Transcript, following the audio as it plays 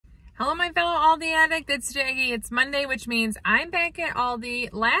Hello my fellow Aldi addict, it's Jackie. It's Monday, which means I'm back at Aldi.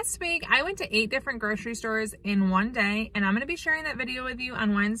 Last week I went to 8 different grocery stores in one day, and I'm going to be sharing that video with you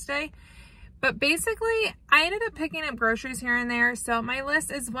on Wednesday. But basically, I ended up picking up groceries here and there, so my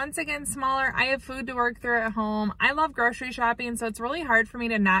list is once again smaller. I have food to work through at home. I love grocery shopping, so it's really hard for me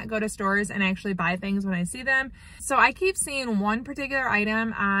to not go to stores and actually buy things when I see them. So I keep seeing one particular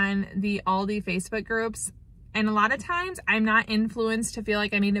item on the Aldi Facebook groups, and a lot of times I'm not influenced to feel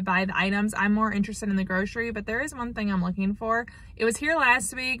like I need to buy the items. I'm more interested in the grocery, but there is one thing I'm looking for. It was here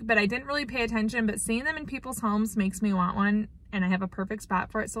last week, but I didn't really pay attention, but seeing them in people's homes makes me want one, and I have a perfect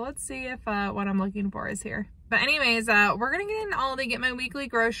spot for it. So let's see if what I'm looking for is here. But anyways, we're gonna get in Aldi, get my weekly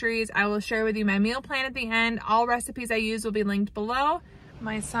groceries. I will share with you my meal plan at the end. All recipes I use will be linked below.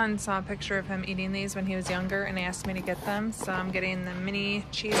 My son saw a picture of him eating these when he was younger and asked me to get them. So I'm getting the mini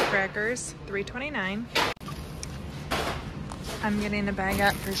cheese crackers, $3.29. I'm getting a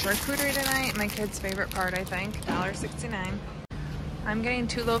baguette for charcuterie tonight. My kid's favorite part, I think, $1.69. I'm getting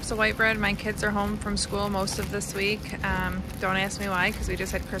 2 loaves of white bread. My kids are home from school most of this week. Don't ask me why, because we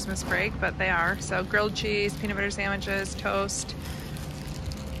just had Christmas break, but they are. So grilled cheese, peanut butter sandwiches, toast,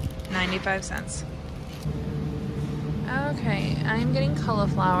 95 cents. Okay, I'm getting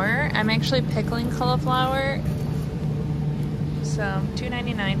cauliflower. I'm actually pickling cauliflower. So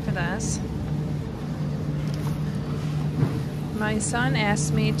 $2.99 for this. My son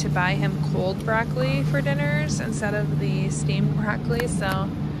asked me to buy him cold broccoli for dinners instead of the steamed broccoli, so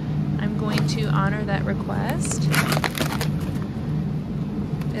I'm going to honor that request.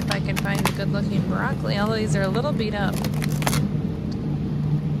 If I can find a good looking broccoli, although these are a little beat up.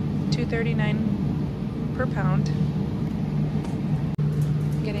 $2.39 per pound.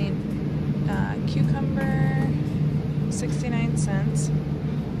 Getting cucumber, 69 cents.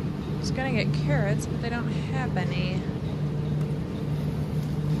 I was gonna get carrots, but they don't have any.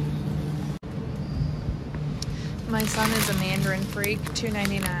 My son is a mandarin freak,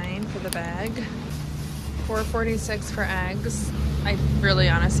 $2.99 for the bag, $4.46 for eggs. I really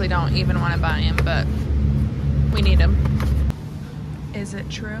honestly don't even want to buy them, but we need them. Is it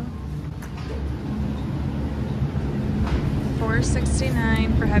true?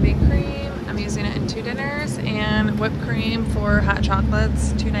 $4.69 for heavy cream. I'm using it in 2 dinners, and whipped cream for hot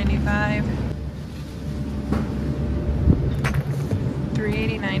chocolates, $2.95.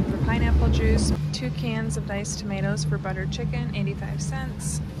 $3.89 for pineapple juice. 2 cans of diced tomatoes for buttered chicken, 85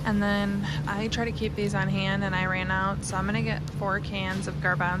 cents. And then I try to keep these on hand and I ran out, so I'm gonna get 4 cans of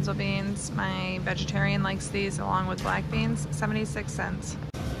garbanzo beans. My vegetarian likes these along with black beans, 76 cents.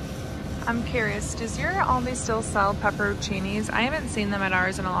 I'm curious, does your Aldi still sell pepperoncinis? I haven't seen them at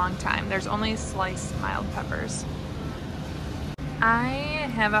ours in a long time. There's only sliced mild peppers. I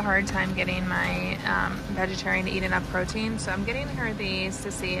have a hard time getting my vegetarian to eat enough protein, so I'm getting her these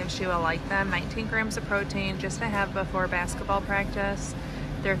to see if she will like them. 19 grams of protein just to have before basketball practice.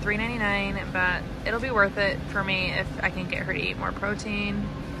 They're $3.99, but it'll be worth it for me if I can get her to eat more protein.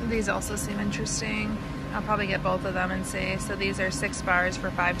 These also seem interesting. I'll probably get both of them and see. So these are 6 bars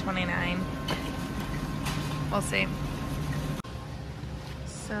for $5.29. We'll see.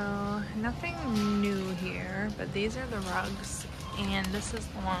 So nothing new here, but these are the rugs. And this is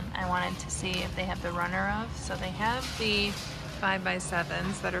the one I wanted to see if they have the runner of. So they have the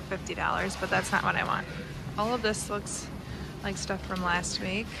 5x7s that are $50, but that's not what I want. All of this looks like stuff from last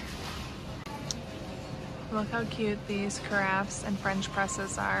week. Look how cute these carafes and French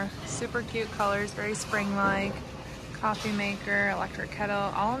presses are. Super cute colors, very spring-like. Coffee maker, electric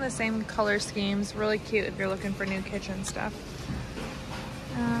kettle, all in the same color schemes. Really cute if you're looking for new kitchen stuff.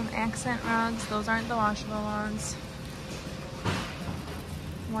 Accent rugs, those aren't the washable ones.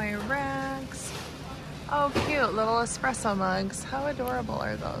 Wire racks. Oh, cute little espresso mugs. How adorable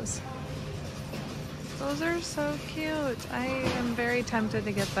are those? Those are so cute. I am very tempted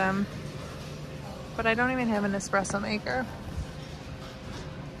to get them, but I don't even have an espresso maker.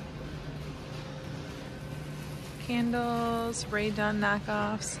 Candles, Ray Dunn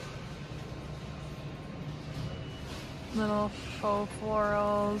knockoffs. Little faux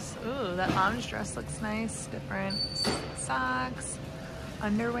florals. Ooh, that lounge dress looks nice. Different socks.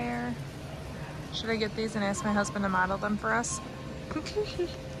 Underwear. Should I get these and ask my husband to model them for us?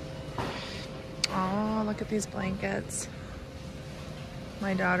 Oh, look at these blankets.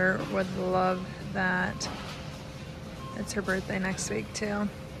 My daughter would love that. It's her birthday next week too.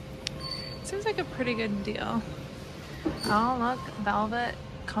 Seems like a pretty good deal. Oh, look, velvet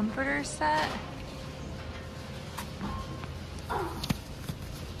comforter set.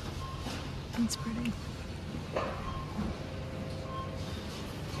 That's pretty.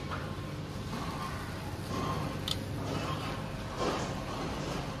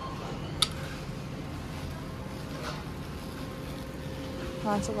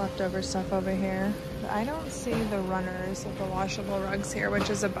 Lots of leftover stuff over here. But I don't see the runners of the washable rugs here, which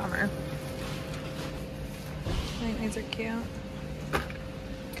is a bummer. I think these are cute.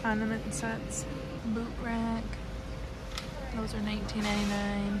 Condiment sets. Boot rack. Those are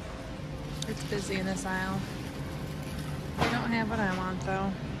 $19.99. It's busy in this aisle. I don't have what I want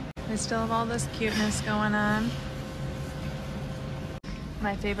though. I still have all this cuteness going on.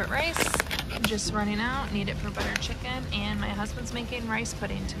 My favorite rice, just running out, need it for butter chicken, and my husband's making rice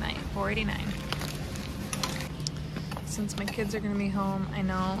pudding tonight, $4.89. Since my kids are gonna be home, I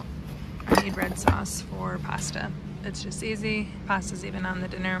know I need red sauce for pasta. It's just easy. Pasta's even on the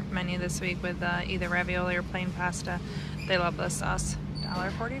dinner menu this week with either ravioli or plain pasta. They love this sauce,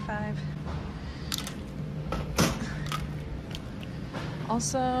 $1.45.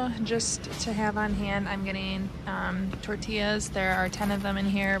 Also, just to have on hand, I'm getting tortillas. There are 10 of them in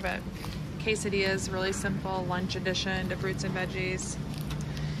here, but quesadillas, really simple lunch addition to fruits and veggies.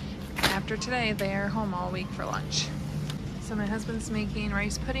 After today, they are home all week for lunch. So my husband's making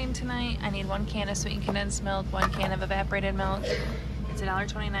rice pudding tonight. I need 1 can of sweetened condensed milk, 1 can of evaporated milk. It's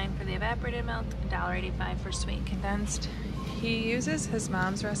 $1.29 for the evaporated milk, $1.85 for sweetened condensed. He uses his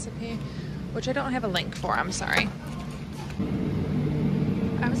mom's recipe, which I don't have a link for, I'm sorry.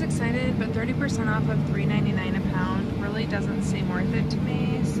 I was excited, but 30% off of $3.99 a pound really doesn't seem worth it to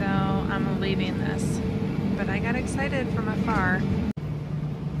me, so I'm leaving this. But I got excited from afar.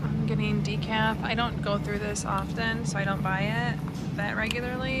 I'm getting decaf. I don't go through this often, so I don't buy it that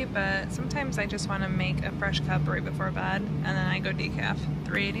regularly, but sometimes I just want to make a fresh cup right before bed, and then I go decaf.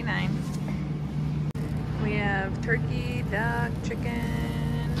 $3.89. We have turkey, duck,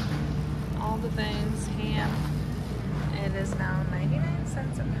 chicken, all the things, ham. It is now 99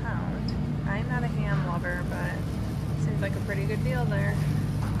 cents a pound. I'm not a ham lover, but seems like a pretty good deal there.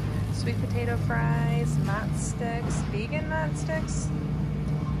 Sweet potato fries, mott sticks, vegan mott sticks.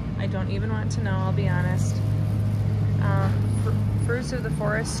 I don't even want to know, I'll be honest. Fruits of the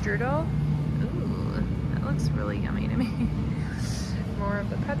forest strudel. Ooh, that looks really yummy to me. More of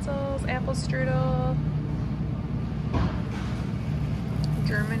the pretzels, apple strudel.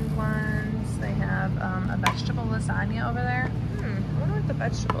 German blends. They have a vegetable lasagna over there. I wonder what the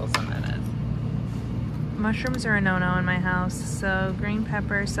vegetables in that is. Mushrooms are a no-no in my house. So green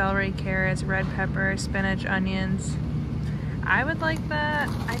pepper, celery, carrots, red pepper, spinach, onions. I would like that.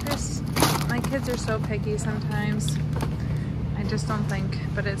 My kids are so picky sometimes. I just don't think,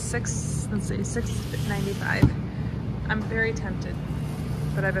 but it's $6.95. I'm very tempted,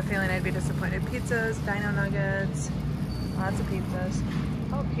 but I have a feeling I'd be disappointed. Pizzas, dino nuggets, lots of pizzas.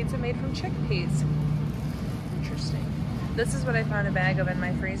 Oh, pizza made from chickpeas. Interesting. This is what I found a bag of in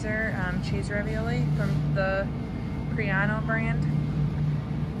my freezer, cheese ravioli from the Priano brand.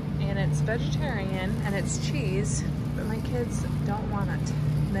 And it's vegetarian and it's cheese, but my kids don't want it.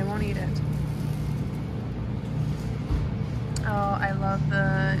 They won't eat it. Oh, I love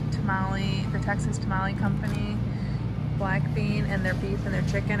the tamale, the Texas Tamale Company, black bean, and their beef and their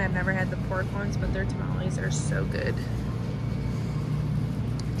chicken. I've never had the pork ones, but their tamales are so good.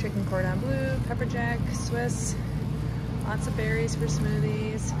 Chicken cordon bleu, pepper jack, Swiss, lots of berries for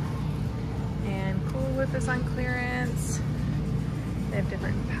smoothies, and Cool Whip is on clearance. They have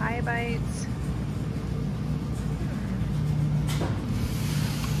different pie bites.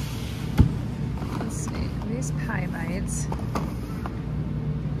 Let's see, these pie bites,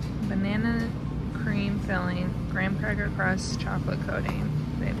 banana cream filling, graham cracker crust, chocolate coating.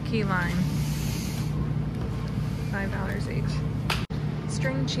 They have key lime, $5 each.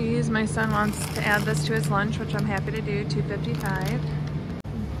 String cheese, my son wants to add this to his lunch, which I'm happy to do, $2.55.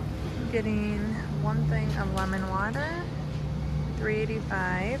 Getting 1 thing of lemon water,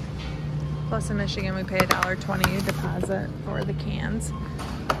 $3.85. Plus in Michigan we pay $1.20 deposit for the cans.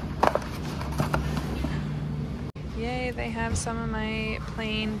 Yay, they have some of my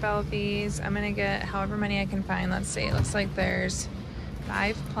plain Belvies. I'm gonna get however many I can find. Let's see, it looks like there's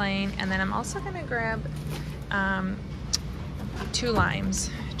 5 plain, and then I'm also gonna grab 2 limes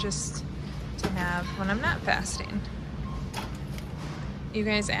just to have when I'm not fasting. You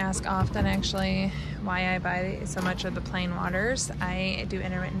guys ask often actually why I buy so much of the plain waters. I do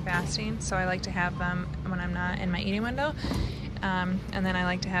intermittent fasting, so I like to have them when I'm not in my eating window, and then I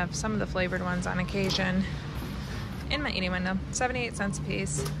like to have some of the flavored ones on occasion in my eating window. 78 cents a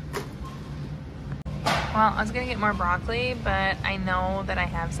piece. Well, I was gonna get more broccoli, but I know that I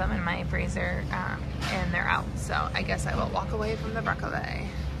have some in my freezer and they're out, so I guess I will walk away from the broccoli.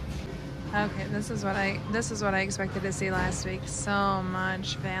 Okay, this is what I expected to see last week. So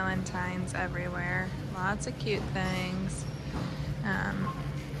much Valentine's everywhere. Lots of cute things.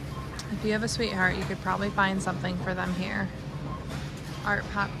 If you have a sweetheart, you could probably find something for them here. art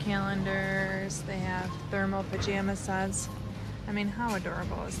pop calendars. They have thermal pajama sets. I mean, how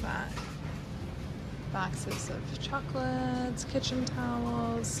adorable is that? Boxes of chocolates, kitchen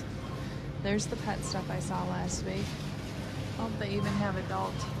towels. There's the pet stuff I saw last week. Oh, they even have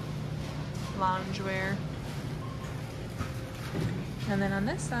adult loungewear. And then on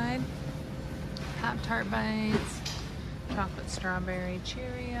this side, Pop-Tart Bites, chocolate strawberry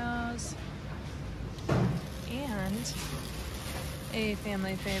Cheerios, and a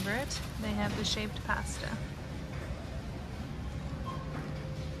family favorite, they have the shaped pasta.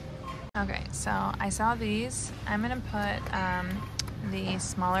 Okay, so I saw these. I'm gonna put the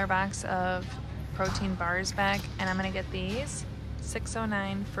smaller box of protein bars back, and I'm gonna get these,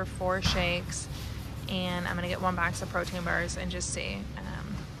 $6.09 for 4 shakes, and I'm gonna get 1 box of protein bars and just see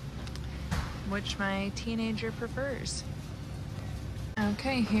which my teenager prefers.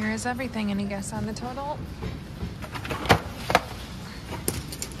 Okay, here is everything. Any guess on the total?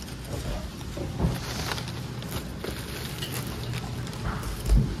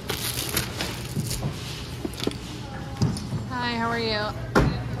 Hi, how are you?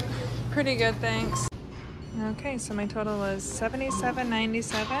 Pretty good, thanks. Okay, so my total was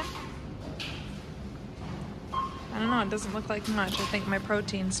 $77.97. I don't know, it doesn't look like much. I think my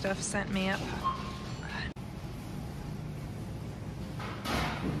protein stuff sent me up.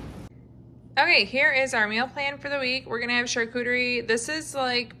 Okay, here is our meal plan for the week. We're gonna have charcuterie. This is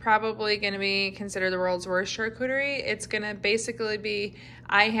like probably gonna be considered the world's worst charcuterie. It's gonna basically be,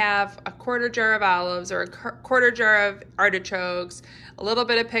 I have a quarter jar of olives or a quarter jar of artichokes, a little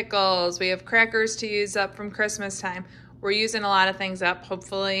bit of pickles. We have crackers to use up from Christmas time. We're using a lot of things up,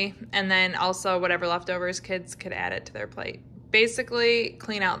 hopefully, and then also whatever leftovers, kids could add it to their plate. Basically,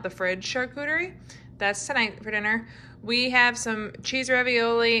 clean out the fridge charcuterie. That's tonight for dinner. We have some cheese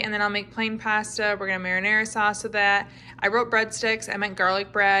ravioli, and then I'll make plain pasta. We're gonna marinara sauce with that. I wrote breadsticks, I meant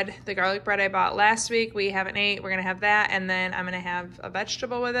garlic bread. The garlic bread I bought last week, we haven't ate. We're gonna have that, and then I'm gonna have a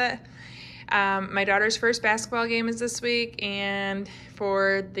vegetable with it. My daughter's first basketball game is this week, and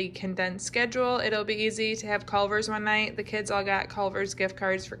for the condensed schedule, it'll be easy to have Culver's one night. The kids all got Culver's gift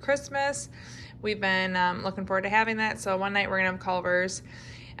cards for Christmas. We've been looking forward to having that, so one night we're gonna have Culver's.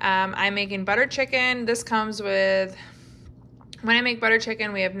 I'm making butter chicken. This comes with, when I make butter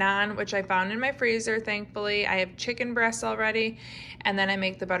chicken, we have naan, which I found in my freezer, thankfully. I have chicken breasts already, and then I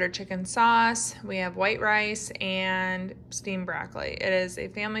make the butter chicken sauce. We have white rice and steamed broccoli. It is a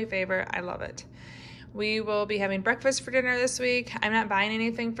family favorite. I love it. We will be having breakfast for dinner this week. I'm not buying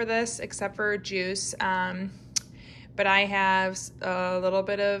anything for this except for juice, but I have a little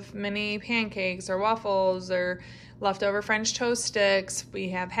bit of mini pancakes or waffles or leftover French toast sticks. We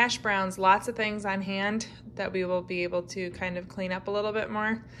have hash browns, lots of things on hand that we will be able to kind of clean up a little bit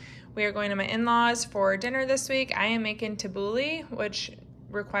more. We are going to my in-laws for dinner this week. I am making tabbouleh, which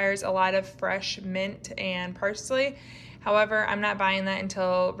requires a lot of fresh mint and parsley. However, I'm not buying that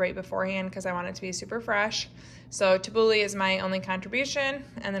until right beforehand because I want it to be super fresh. So tabbouleh is my only contribution,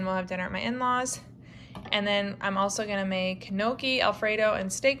 and then we'll have dinner at my in-laws. And then I'm also gonna make gnocchi, Alfredo,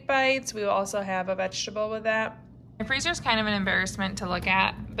 and steak bites. We will also have a vegetable with that. My freezer is kind of an embarrassment to look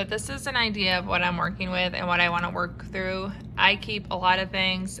at, but this is an idea of what I'm working with and what I want to work through. I keep a lot of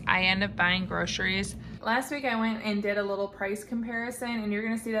things. I end up buying groceries. Last week I went and did a little price comparison, and you're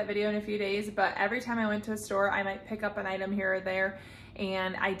going to see that video in a few days, but every time I went to a store, I might pick up an item here or there,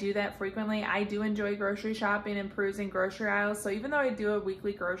 and I do that frequently. I do enjoy grocery shopping and perusing grocery aisles, so even though I do a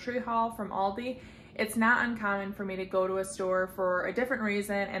weekly grocery haul from Aldi, it's not uncommon for me to go to a store for a different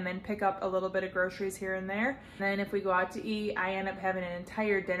reason and then pick up a little bit of groceries here and there. And then if we go out to eat, I end up having an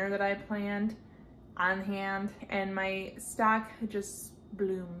entire dinner that I planned on hand, and my stock just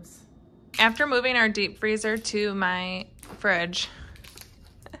blooms. After moving our deep freezer to my fridge,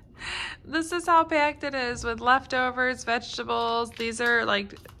 this is how packed it is with leftovers, vegetables. These are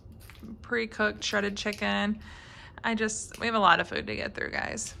like pre-cooked shredded chicken. We have a lot of food to get through,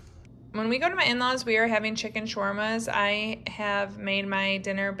 guys. When we go to my in-laws, we are having chicken shawarmas. I have made my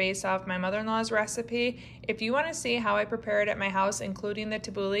dinner based off my mother-in-law's recipe. If you want to see how I prepare it at my house, including the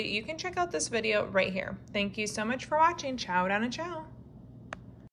tabbouleh, you can check out this video right here. Thank you so much for watching. Ciao down and ciao.